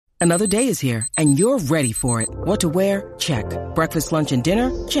Another day is here, and you're ready for it. What to wear? Check. Breakfast, lunch, and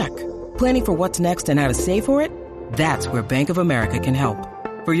dinner? Check. Planning for what's next and how to save for it? That's where Bank of America can help.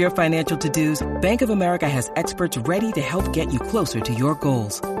 For your financial to-dos, Bank of America has experts ready to help get you closer to your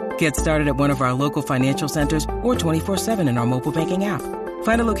goals. Get started at one of our local financial centers or 24/7 in our mobile banking app.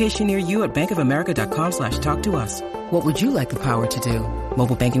 Find a location near you at bankofamerica.com/talktous. What would you like the power to do?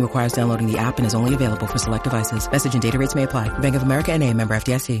 Mobile banking requires downloading the app and is only available for select devices. Message and data rates may apply. Bank of America N.A., member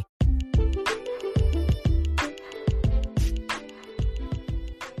FDIC.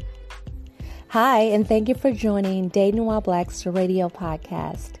 Hi, and thank you for joining Dating While Black's radio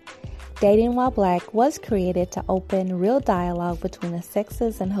podcast. Dating While Black was created to open real dialogue between the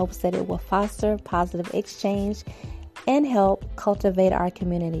sexes in hopes that it will foster positive exchange and help cultivate our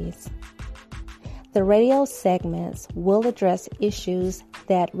communities. The radio segments will address issues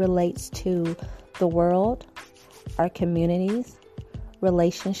that relates to the world, our communities,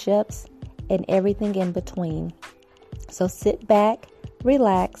 relationships, and everything in between. So sit back,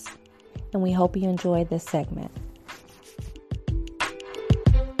 relax, and we hope you enjoy this segment.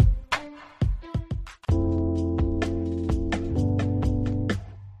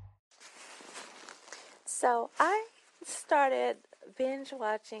 So I started binge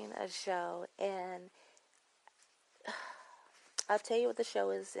watching a show, and I'll tell you what the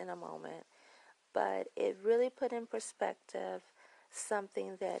show is in a moment, but it really put in perspective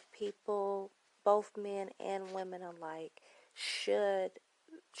something that people, both men and women alike, should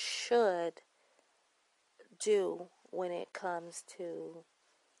do when it comes to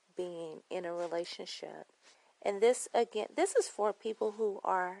being in a relationship. And this is for people who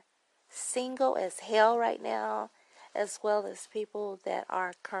are single as hell right now, as well as people that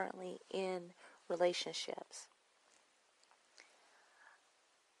are currently in relationships.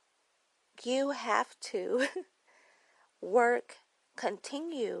 You have to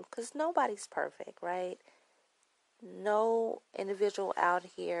continue, because nobody's perfect, right? No individual out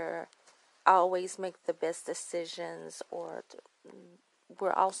here always make the best decisions, or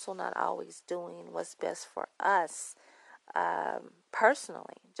we're also not always doing what's best for us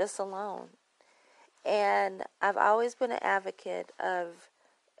personally, just alone. And I've always been an advocate of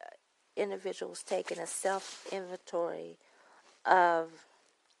individuals taking a self-inventory of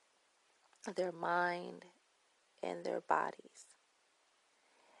their mind and their bodies.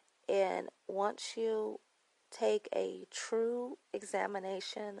 And once you take a true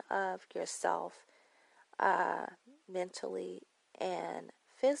examination of yourself, mentally and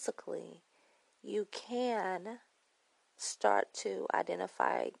physically, you can start to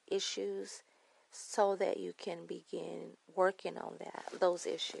identify issues so that you can begin working on those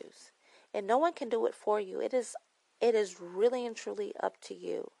issues. And no one can do it for you. It is really and truly up to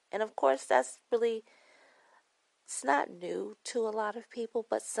you. And of course, it's not new to a lot of people,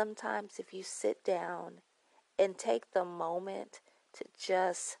 but sometimes if you sit down and take the moment to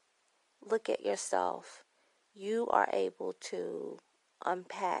just look at yourself, you are able to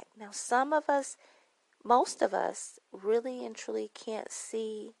unpack. Now, most of us really and truly can't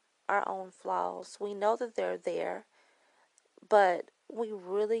see our own flaws. We know that they're there, but we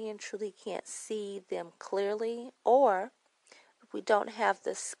really and truly can't see them clearly, or we don't have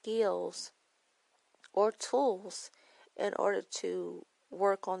the skills or tools in order to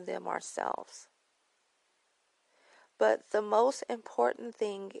work on them ourselves. But the most important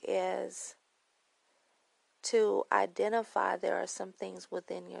thing is to identify there are some things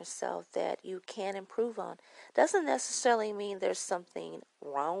within yourself that you can improve on. Doesn't necessarily mean there's something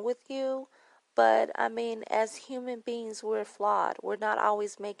wrong with you, but I mean, as human beings, we're flawed. We're not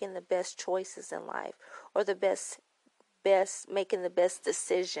always making the best choices in life, or making the best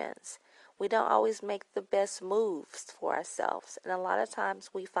decisions. We don't always make the best moves for ourselves. And a lot of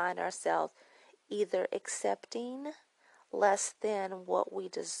times we find ourselves either accepting less than what we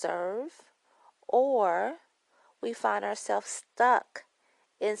deserve, or we find ourselves stuck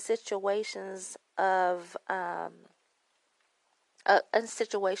in situations that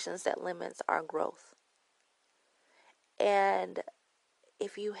limits our growth. And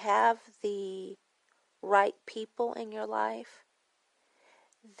if you have the right people in your life,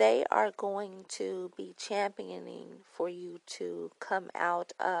 they are going to be championing for you to come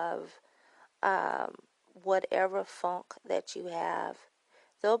out of whatever funk that you have.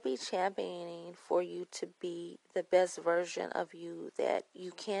 They'll be championing for you to be the best version of you that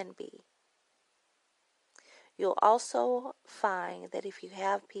you can be. You'll also find that if you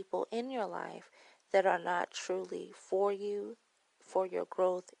have people in your life that are not truly for you, for your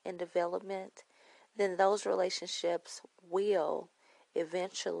growth and development, then those relationships will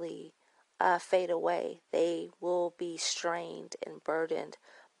eventually fade away. They will be strained and burdened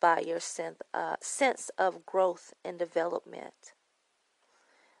by your sense of growth and development.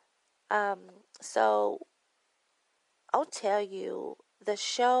 So I'll tell you, the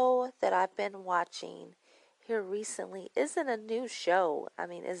show that I've been watching here recently isn't a new show. I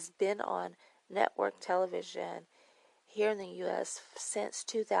mean, it's been on network television here in the U.S. since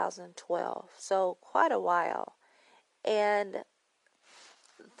 2012, so quite a while. And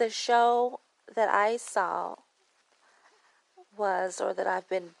the show that I saw or that I've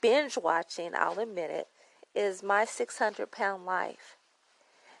been binge watching, I'll admit it, is My 600-Pound Life.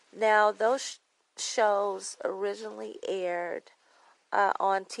 Now, those shows originally aired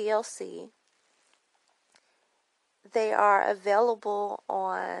on TLC. They are available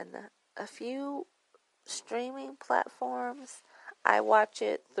on a few streaming platforms. I watch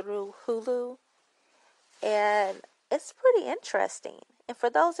it through Hulu, and it's pretty interesting. And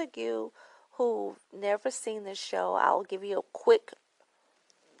for those of you who've never seen the show, I'll give you a quick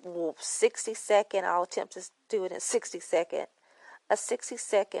 60-second, I'll attempt to do it in 60-second, a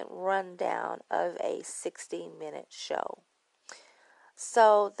 60-second rundown of a 60-minute show.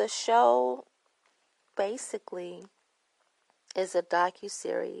 So the show basically is a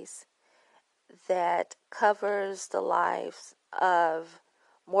docuseries that covers the lives of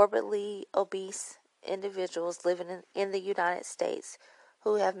morbidly obese individuals living in the United States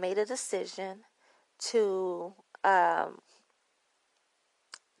who have made a decision to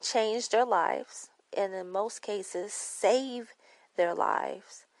change their lives, and in most cases save their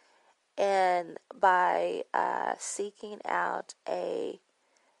lives, and by seeking out a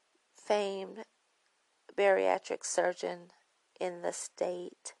famed bariatric surgeon in the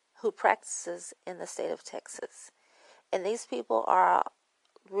state who practices in the state of Texas. And these people are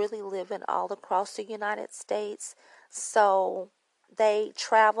really living all across the United States, so they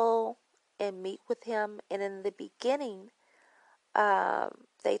travel and meet with him, and in the beginning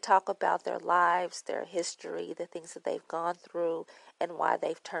they talk about their lives, their history, the things that they've gone through, and why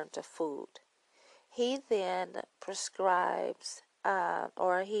they've turned to food. He then prescribes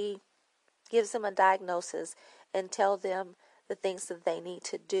or he gives them a diagnosis and tell them the things that they need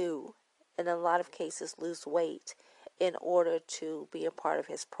to do, in a lot of cases lose weight, in order to be a part of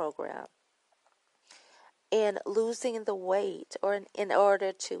his program. In losing the weight, or in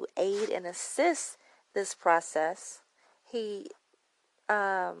order to aid and assist this process, he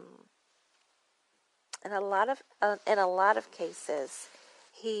in a lot of cases,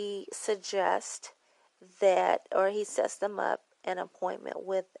 he suggests that, or he sets them up an appointment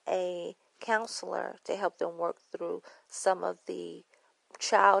with a counselor to help them work through some of the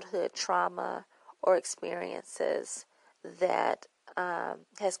childhood trauma or experiences that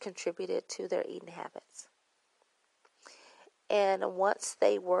has contributed to their eating habits. And once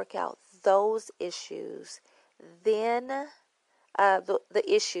they work out those issues, then the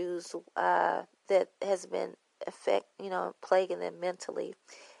issues that has been plaguing them mentally,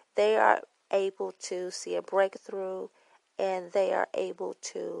 they are able to see a breakthrough, and they are able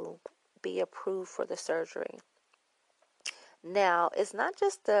to be approved for the surgery. Now, it's not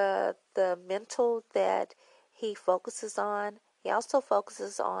just the mental that he focuses on. He also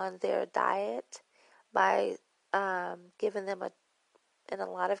focuses on their diet by giving them in a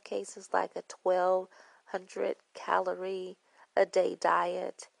lot of cases, like a 1,200 calorie a day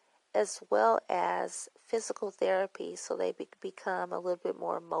diet, as well as physical therapy, so they become a little bit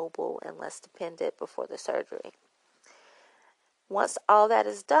more mobile and less dependent before the surgery. Once all that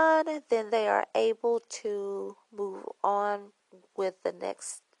is done, then they are able to move on with the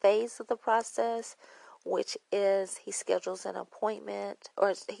next phase of the process, which is he schedules an appointment,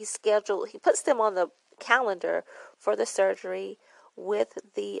 or he puts them on the calendar for the surgery, with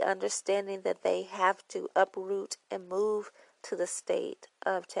the understanding that they have to uproot and move to the state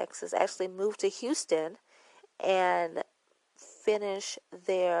of Texas, actually move to Houston and finish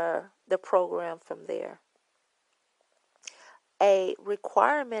the program from there. A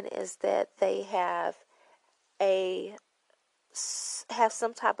requirement is that they have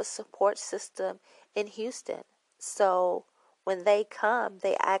some type of support system in Houston. So when they come,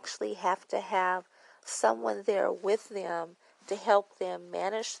 they actually have to have someone there with them to help them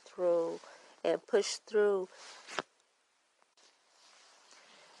manage through and push through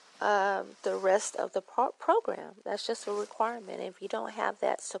the rest of the program. That's just a requirement. If you don't have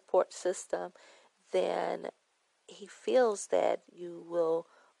that support system, then he feels that you will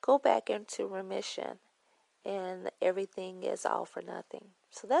go back into remission and everything is all for nothing.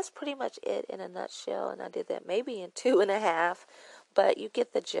 So that's pretty much it in a nutshell, and I did that maybe in 2.5, but you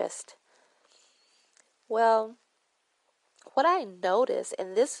get the gist. Well, what I noticed,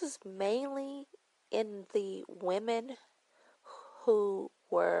 and this is mainly in the women who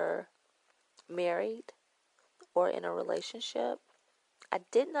were married or in a relationship. I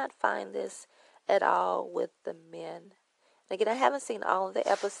did not find this at all with the men. Again, I haven't seen all of the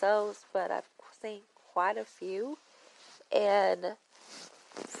episodes, but I've seen quite a few. And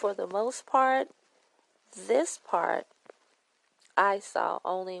for the most part, this part I saw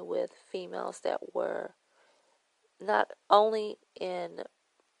only with females that were not only in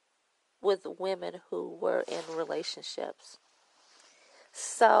with women who were in relationships.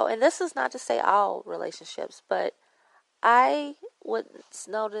 So, and this is not to say all relationships, but I would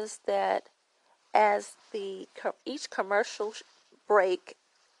notice that as each commercial break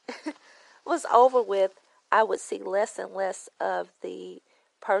was over with, I would see less and less of the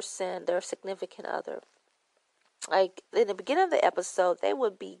person, their significant other. Like in the beginning of the episode, they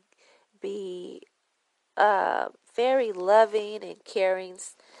would be very loving and caring.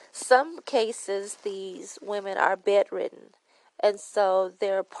 Some cases, these women are bedridden, and so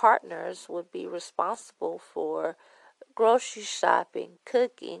their partners would be responsible for grocery shopping,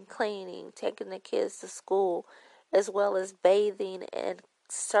 cooking, cleaning, taking the kids to school, as well as bathing and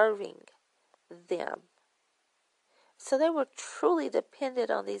serving them. So they were truly dependent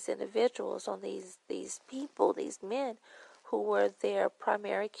on these individuals, on these people, these men who were their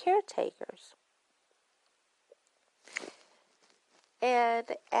primary caretakers. And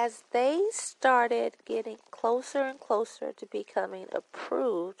as they started getting closer and closer to becoming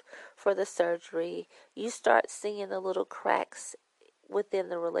approved for the surgery, you start seeing the little cracks within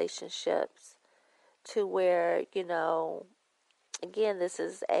the relationships to where, again, this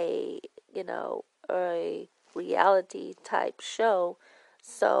is a reality type show.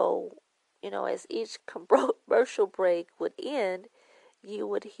 So, as each commercial break would end, you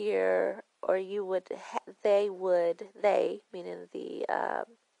would hear, or you would, they, meaning the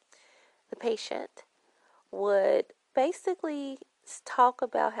patient, would basically talk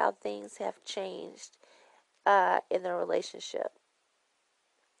about how things have changed in their relationship.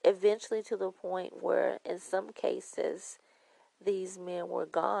 Eventually to the point where, in some cases, these men were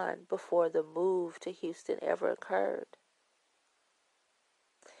gone before the move to Houston ever occurred.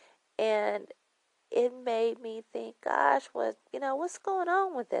 And it made me think, gosh, what's going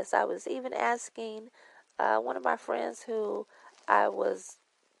on with this? I was even asking one of my friends who I was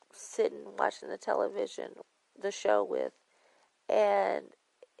sitting watching the show with, and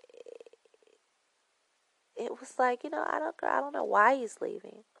it was like, I don't know why he's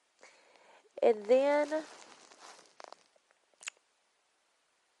leaving. And then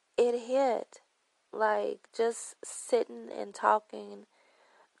it hit, like just sitting and talking,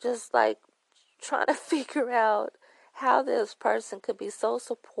 just like trying to figure out how this person could be so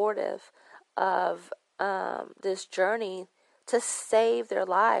supportive of this journey to save their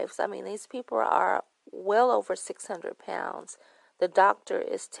lives. I mean, these people are well over 600 pounds. The doctor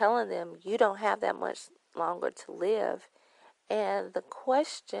is telling them, you don't have that much longer to live. And the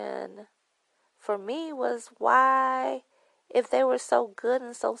question for me was, why, if they were so good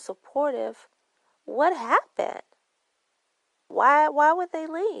and so supportive, what happened? Why would they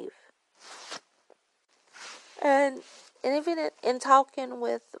leave? And even in talking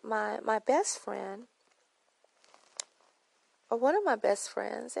with my best friend, or one of my best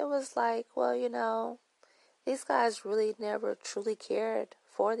friends, it was like, well, these guys really never truly cared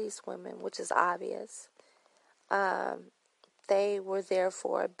for these women, which is obvious. They were there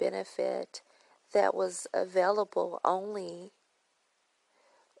for a benefit that was available only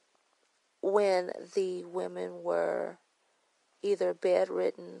when the women were either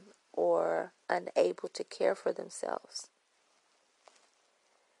bedridden or unable to care for themselves.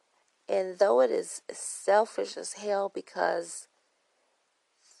 And though it is selfish as hell, because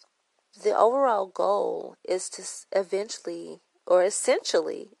the overall goal is to eventually, or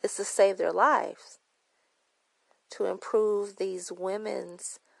essentially, is to save their lives, to improve these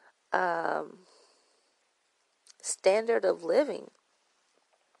women's standard of living.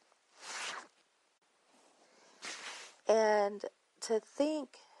 And to think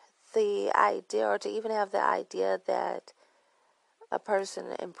the idea, or to even have the idea that a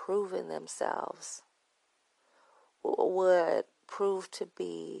person improving themselves would prove to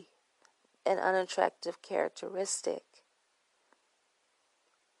be an unattractive characteristic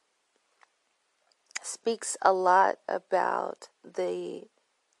speaks a lot about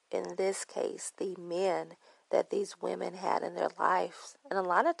in this case, the men that these women had in their lives. And a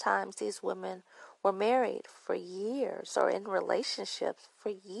lot of times these women were married for years or in relationships for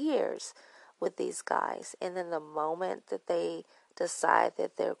years with these guys. And then the moment that they decide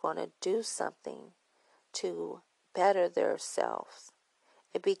that they're going to do something to better themselves,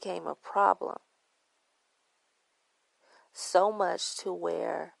 it became a problem. so much to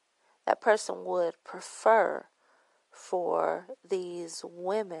where that person would prefer for these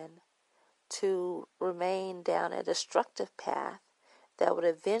women to remain down a destructive path that would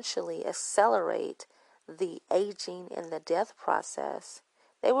eventually accelerate the aging and the death process.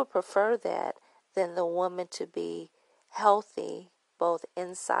 They would prefer that than the woman to be healthy both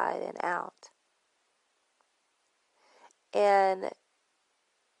inside and out. And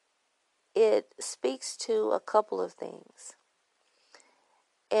it speaks to a couple of things.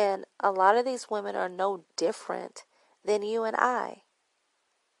 And a lot of these women are no different than you and I.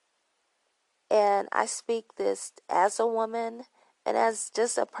 And I speak this as a woman and as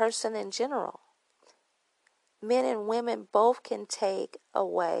just a person in general. Men and women both can take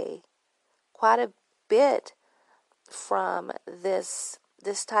away quite a bit from this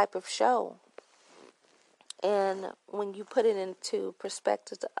type of show. And when you put it into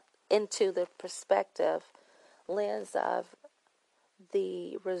the perspective lens of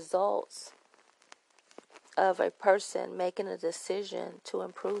the results of a person making a decision to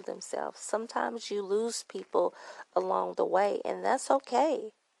improve themselves, sometimes you lose people along the way, and that's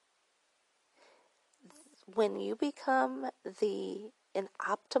okay. When you become an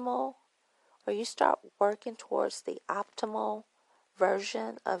optimal, or you start working towards the optimal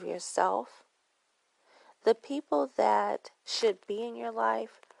version of yourself, the people that should be in your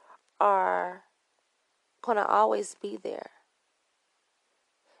life are going to always be there.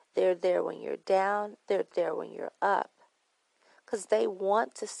 They're there when you're down. They're there when you're up. Because they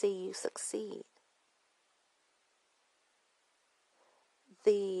want to see you succeed.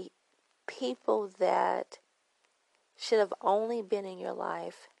 The people that should have only been in your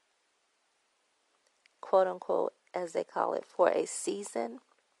life, quote unquote, as they call it, for a season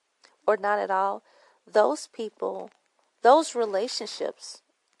or not at all, those people, those relationships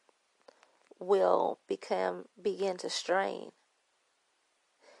will begin to strain.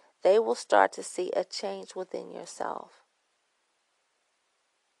 They will start to see a change within yourself.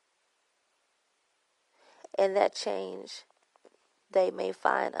 And that change they may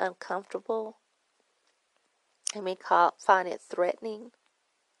find uncomfortable. They may find it threatening.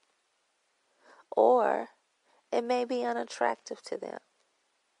 Or it may be unattractive to them.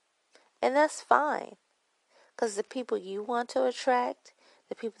 And that's fine. Because the people you want to attract,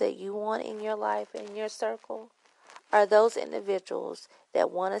 the people that you want in your life, in your circle, are those individuals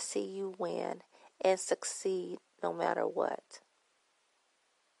that want to see you win and succeed no matter what.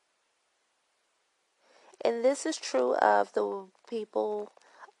 And this is true of the people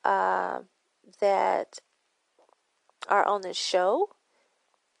that are on the show.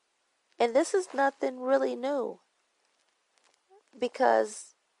 And this is nothing really new.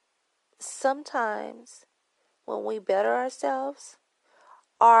 Because sometimes when we better ourselves,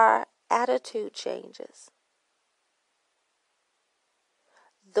 our attitude changes.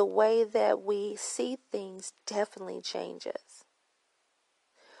 The way that we see things definitely changes.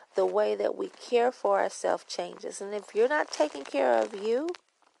 The way that we care for ourselves changes. And if you're not taking care of you,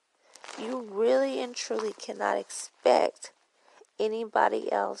 you really and truly cannot expect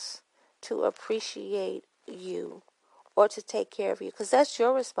anybody else to appreciate you or to take care of you, because that's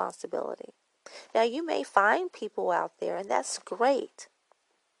your responsibility. Now, you may find people out there, and that's great.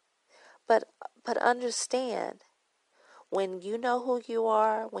 But understand, when you know who you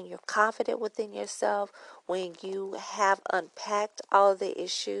are, when you're confident within yourself, when you have unpacked all of the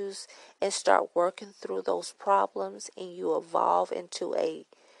issues and start working through those problems, and you evolve into a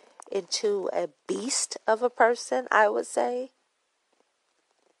beast of a person, I would say.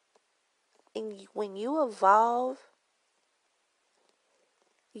 And when you evolve,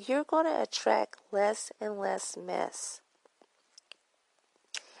 you're going to attract less and less mess.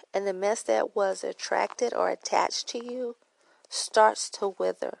 And the mess that was attracted or attached to you starts to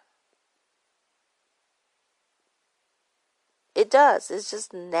wither. It does. It's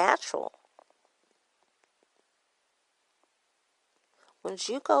just natural. Once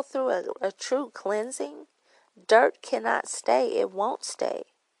you go through a true cleansing, dirt cannot stay. It won't stay.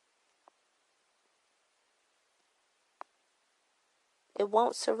 It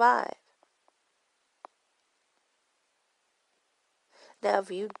won't survive. Now,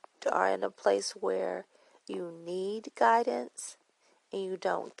 if you are in a place where you need guidance and you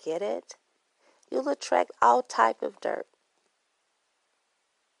don't get it, you'll attract all type of dirt.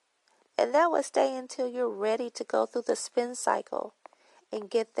 And that will stay until you're ready to go through the spin cycle and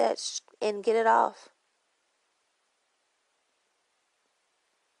get it off.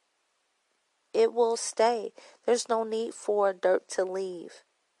 It will stay. There's no need for dirt to leave,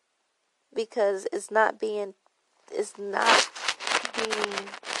 because it's not being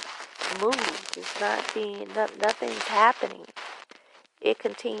moved. It's not being, nothing's happening. It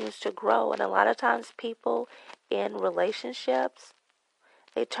continues to grow. And a lot of times people in relationships,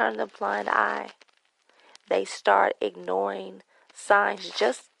 they turn the blind eye. They start ignoring signs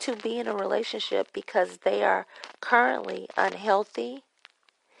just to be in a relationship because they are currently unhealthy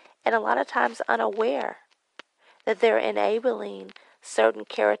and a lot of times unaware that they're enabling certain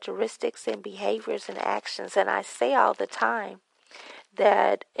characteristics and behaviors and actions. And I say all the time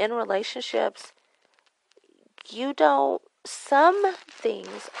that in relationships, some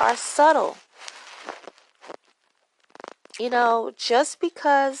things are subtle. Just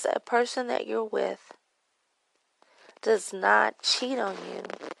because a person that you're with does not cheat on you,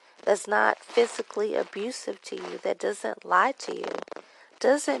 that's not physically abusive to you, that doesn't lie to you,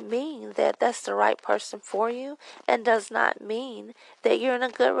 doesn't mean that that's the right person for you, and does not mean that you're in a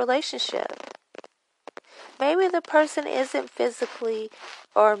good relationship. Maybe the person isn't physically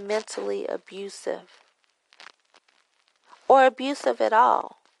or mentally abusive, or abusive at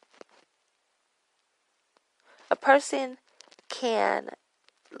all. A person can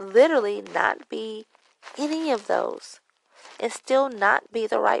literally not be any of those and still not be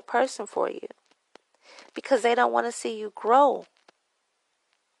the right person for you because they don't want to see you grow.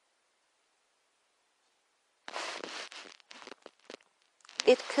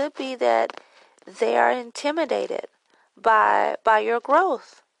 It could be that they are intimidated by your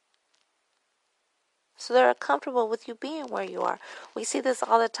growth. So they're comfortable with you being where you are. We see this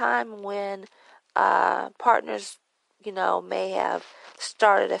all the time when partners, may have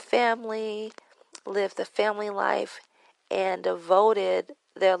started a family, lived the family life, and devoted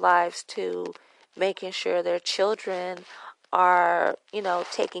their lives to making sure their children are,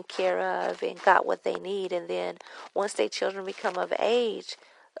 taken care of and got what they need. And then once their children become of age,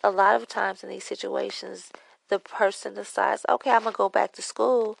 a lot of times in these situations, the person decides, okay, I'm going to go back to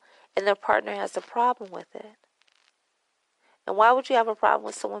school, and their partner has a problem with it. And why would you have a problem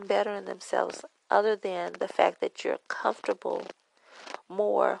with someone bettering themselves other than the fact that you're comfortable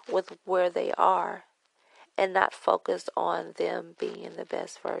more with where they are and not focused on them being the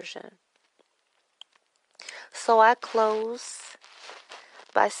best version? So I close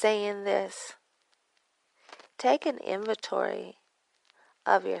by saying this. Take an inventory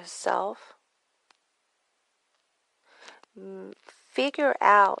of yourself. Figure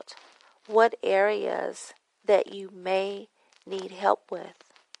out what areas that you may need help with.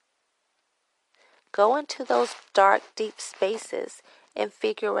 Go into those dark, deep spaces and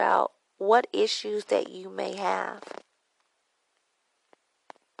figure out what issues that you may have.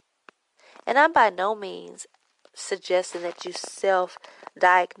 And I'm by no means suggesting that you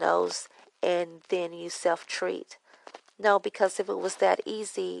self-diagnose and then you self-treat. No, because if it was that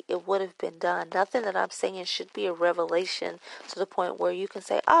easy, it would have been done. Nothing that I'm saying should be a revelation to the point where you can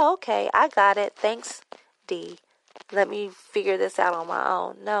say, oh, okay, I got it. Thanks, D. Let me figure this out on my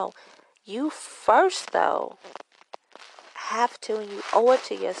own. No, you first, though, have to, and you owe it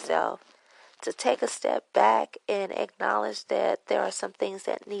to yourself to take a step back and acknowledge that there are some things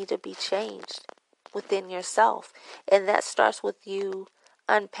that need to be changed within yourself. And that starts with you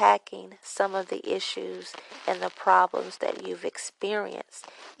unpacking some of the issues and the problems that you've experienced.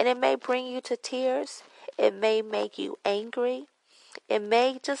 And it may bring you to tears. It may make you angry. It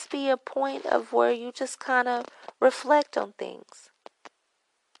may just be a point of where you just kind of reflect on things.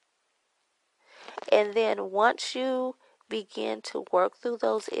 And then once you begin to work through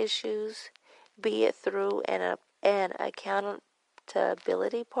those issues, be it through an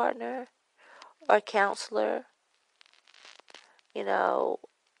accountability partner or counselor,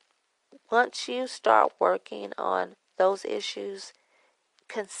 once you start working on those issues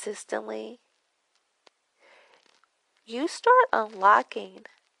consistently, you start unlocking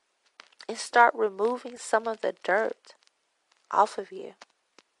and start removing some of the dirt off of you.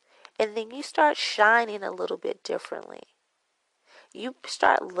 And then you start shining a little bit differently. You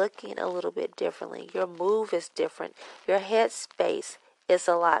start looking a little bit differently. Your move is different. Your headspace is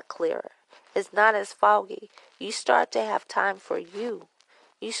a lot clearer. It's not as foggy. You start to have time for you.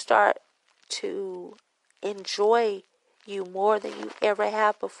 You start to enjoy you more than you ever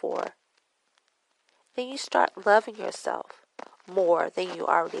have before. Then you start loving yourself more than you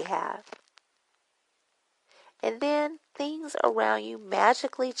already have. And then things around you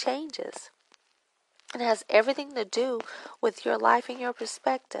magically changes. It has everything to do with your life and your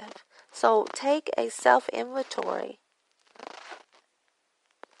perspective. So take a self-inventory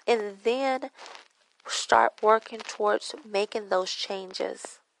and then start working towards making those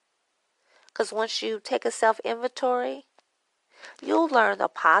changes. Because once you take a self-inventory, you'll learn the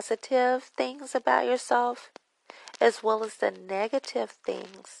positive things about yourself as well as the negative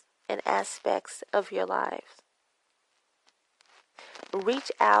things and aspects of your lives.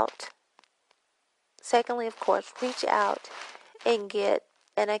 Reach out. Secondly, of course, reach out and get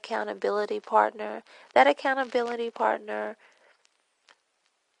an accountability partner. That accountability partner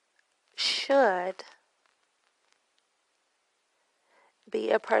should be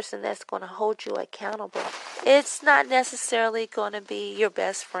a person that's going to hold you accountable. It's not necessarily going to be your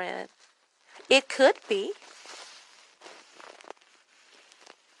best friend. It could be.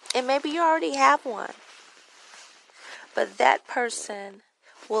 And maybe you already have one. But that person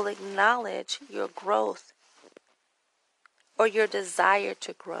will acknowledge your growth or your desire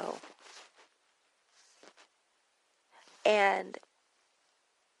to grow. And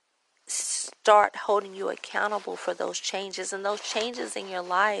start holding you accountable for those changes. And those changes in your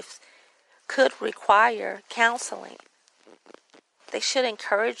life could require counseling. They should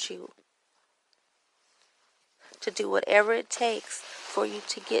encourage you to do whatever it takes for you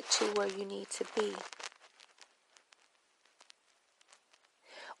to get to where you need to be.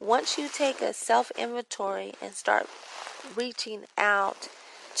 Once you take a self-inventory and start reaching out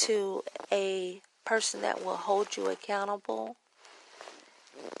to a person that will hold you accountable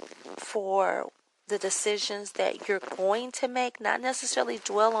for the decisions that you're going to make, not necessarily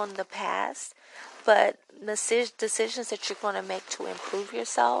dwell on the past, but decisions that you're going to make to improve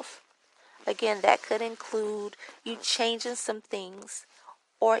yourself. Again, that could include you changing some things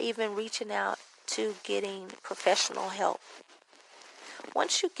or even reaching out to getting professional help.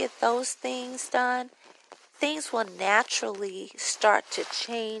 Once you get those things done, things will naturally start to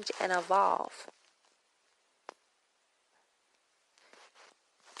change and evolve.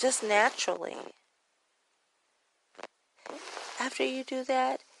 Just naturally. After you do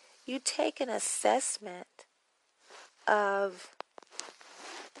that, you take an assessment of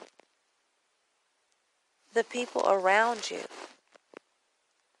the people around you.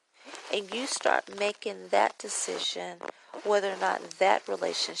 And you start making that decision whether or not that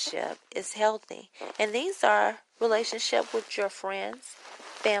relationship is healthy. And these are relationships with your friends,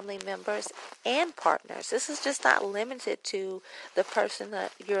 family members, and partners. This is just not limited to the person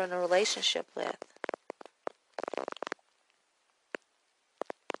that you're in a relationship with.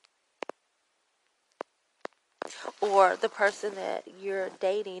 Or the person that you're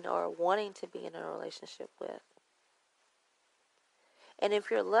dating or wanting to be in a relationship with. And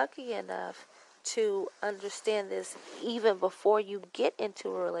if you're lucky enough to understand this even before you get into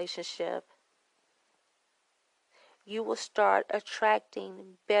a relationship, you will start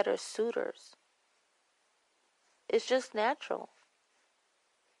attracting better suitors. It's just natural.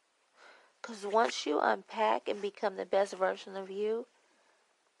 Because once you unpack and become the best version of you,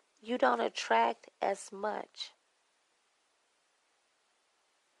 you don't attract as much.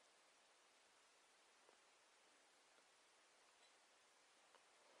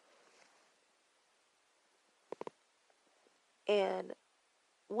 And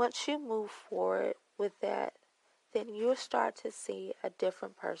once you move forward with that, then you'll start to see a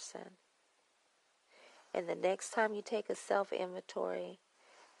different person. And the next time you take a self-inventory,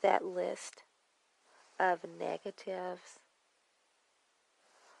 that list of negatives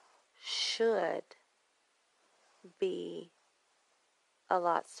should be a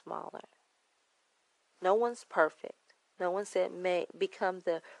lot smaller. No one's perfect. No one said may become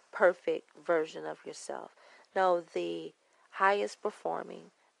the perfect version of yourself. No, the highest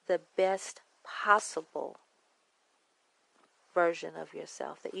performing, the best possible version of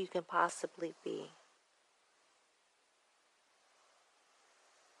yourself that you can possibly be.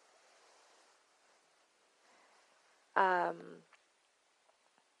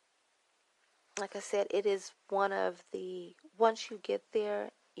 Like I said, it is one of the, once you get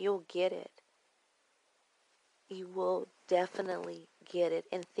there, you'll get it. You will definitely get it,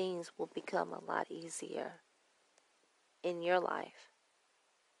 and things will become a lot easier in your life.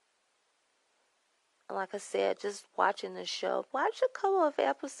 And like I said, just watching the show, watch a couple of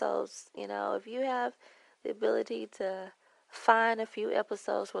episodes. You know, if you have the ability to find a few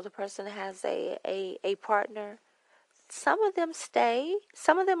episodes where the person has a partner, some of them stay.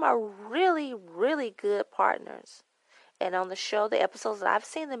 Some of them are really, really good partners. And on the show, the episodes that I've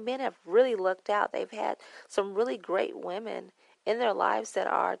seen, the men have really looked out. They've had some really great women in their lives that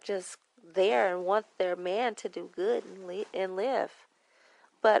are just there and want their man to do good and live.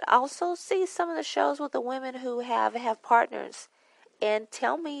 But also see some of the shows with the women who have partners. And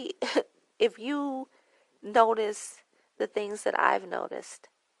tell me if you notice the things that I've noticed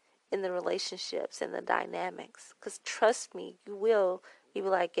in the relationships and the dynamics. Because trust me, you will. You'll be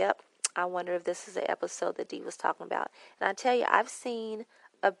like, yep, I wonder if this is the episode that Dee was talking about. And I tell you, I've seen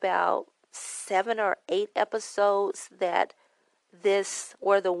about 7 or 8 episodes that this,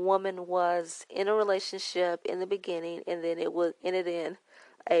 where the woman was in a relationship in the beginning and then it was ended in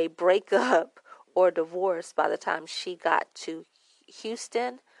a breakup or divorce by the time she got to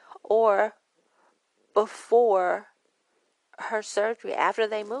Houston, or before her surgery, after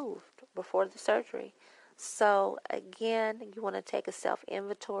they moved, before the surgery. So again, you want to take a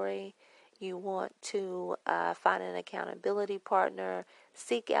self-inventory. You want to find an accountability partner.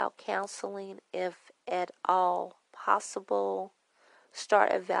 Seek out counseling if at all possible.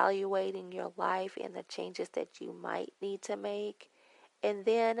 Start evaluating your life and the changes that you might need to make. And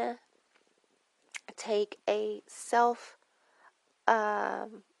then take a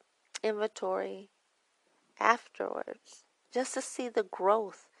self-inventory afterwards, just to see the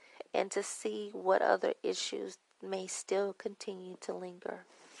growth and to see what other issues may still continue to linger.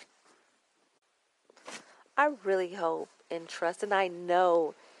 I really hope and trust, and I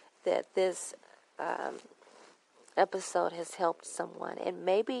know that this episode has helped someone. And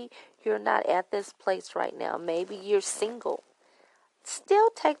maybe you're not at this place right now. Maybe you're single. Still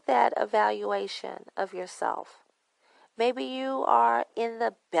take that evaluation of yourself. Maybe you are in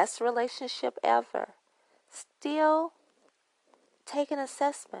the best relationship ever. Still take an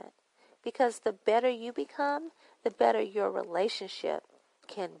assessment, because the better you become, the better your relationship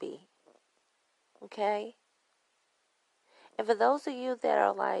can be. Okay? And for those of you that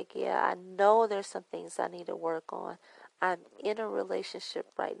are like, yeah, I know there's some things I need to work on. I'm in a relationship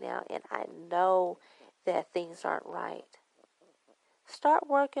right now and I know that things aren't right. Start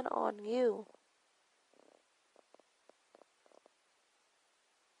working on you.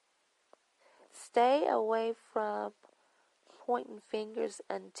 Stay away from pointing fingers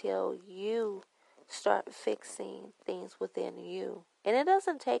until you start fixing things within you. And it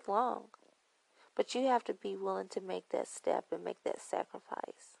doesn't take long, but you have to be willing to make that step and make that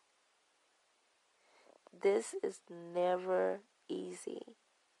sacrifice. This is never easy.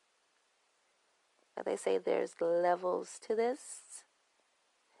 Like they say, there's levels to this.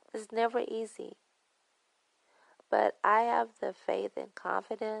 It's never easy. But I have the faith and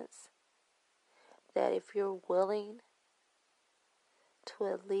confidence that if you're willing to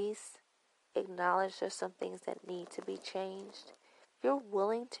at least acknowledge there's some things that need to be changed, if you're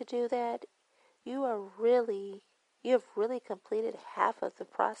willing to do that, you have really completed half of the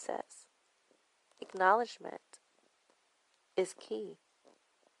process. Acknowledgement is key.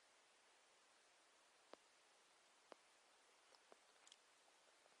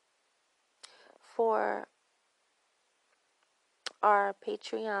 For our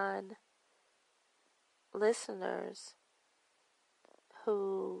Patreon listeners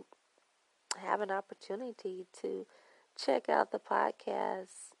who have an opportunity to check out the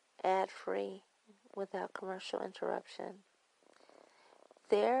podcast ad-free without commercial interruption,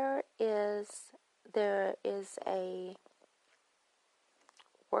 there is a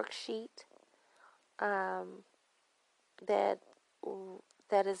worksheet that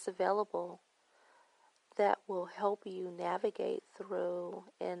is available that will help you navigate through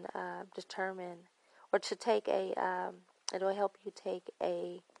and determine, or to take it will help you take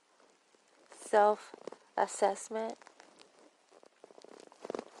a self-assessment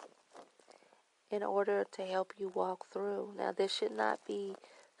in order to help you walk through. Now, this should not be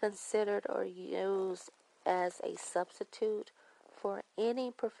considered or used as a substitute for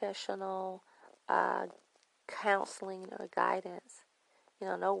any professional counseling or guidance.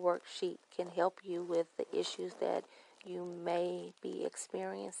 No worksheet can help you with the issues that you may be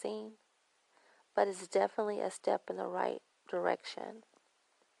experiencing, but it's definitely a step in the right direction.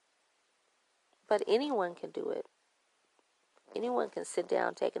 But anyone can do it. Anyone can sit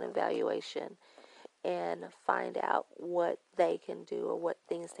down, take an evaluation, and find out what they can do or what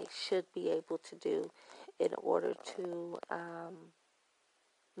things they should be able to do in order to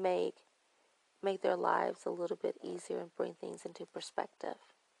make their lives a little bit easier and bring things into perspective.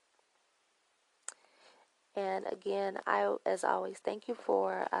 And again, as always, thank you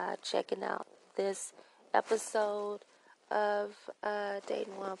for checking out this episode of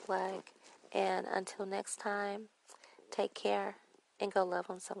Dating While Black. And until next time, take care and go love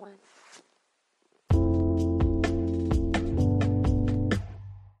on someone.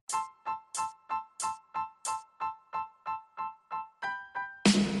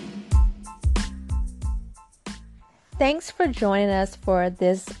 Thanks for joining us for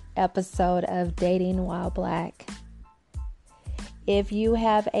this episode of Dating While Black. If you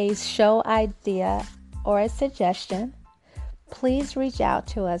have a show idea or a suggestion, please reach out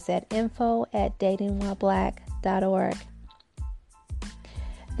to us at info@datingwhileblack.org.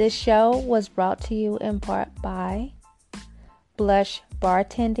 This show was brought to you in part by Blush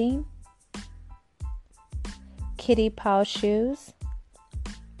Bartending, Kitty Paw Shoes,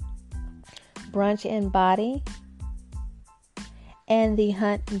 Brunch and Body, and The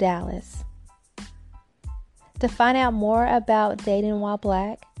Hunt Dallas. To find out more about Dating While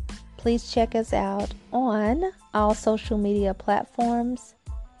Black, please check us out on all social media platforms.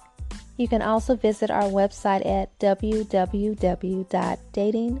 You can also visit our website at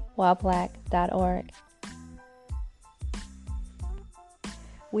www.datingwhileblack.org.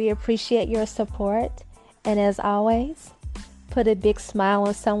 We appreciate your support, and as always, put a big smile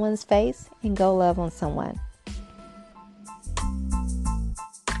on someone's face and go love on someone.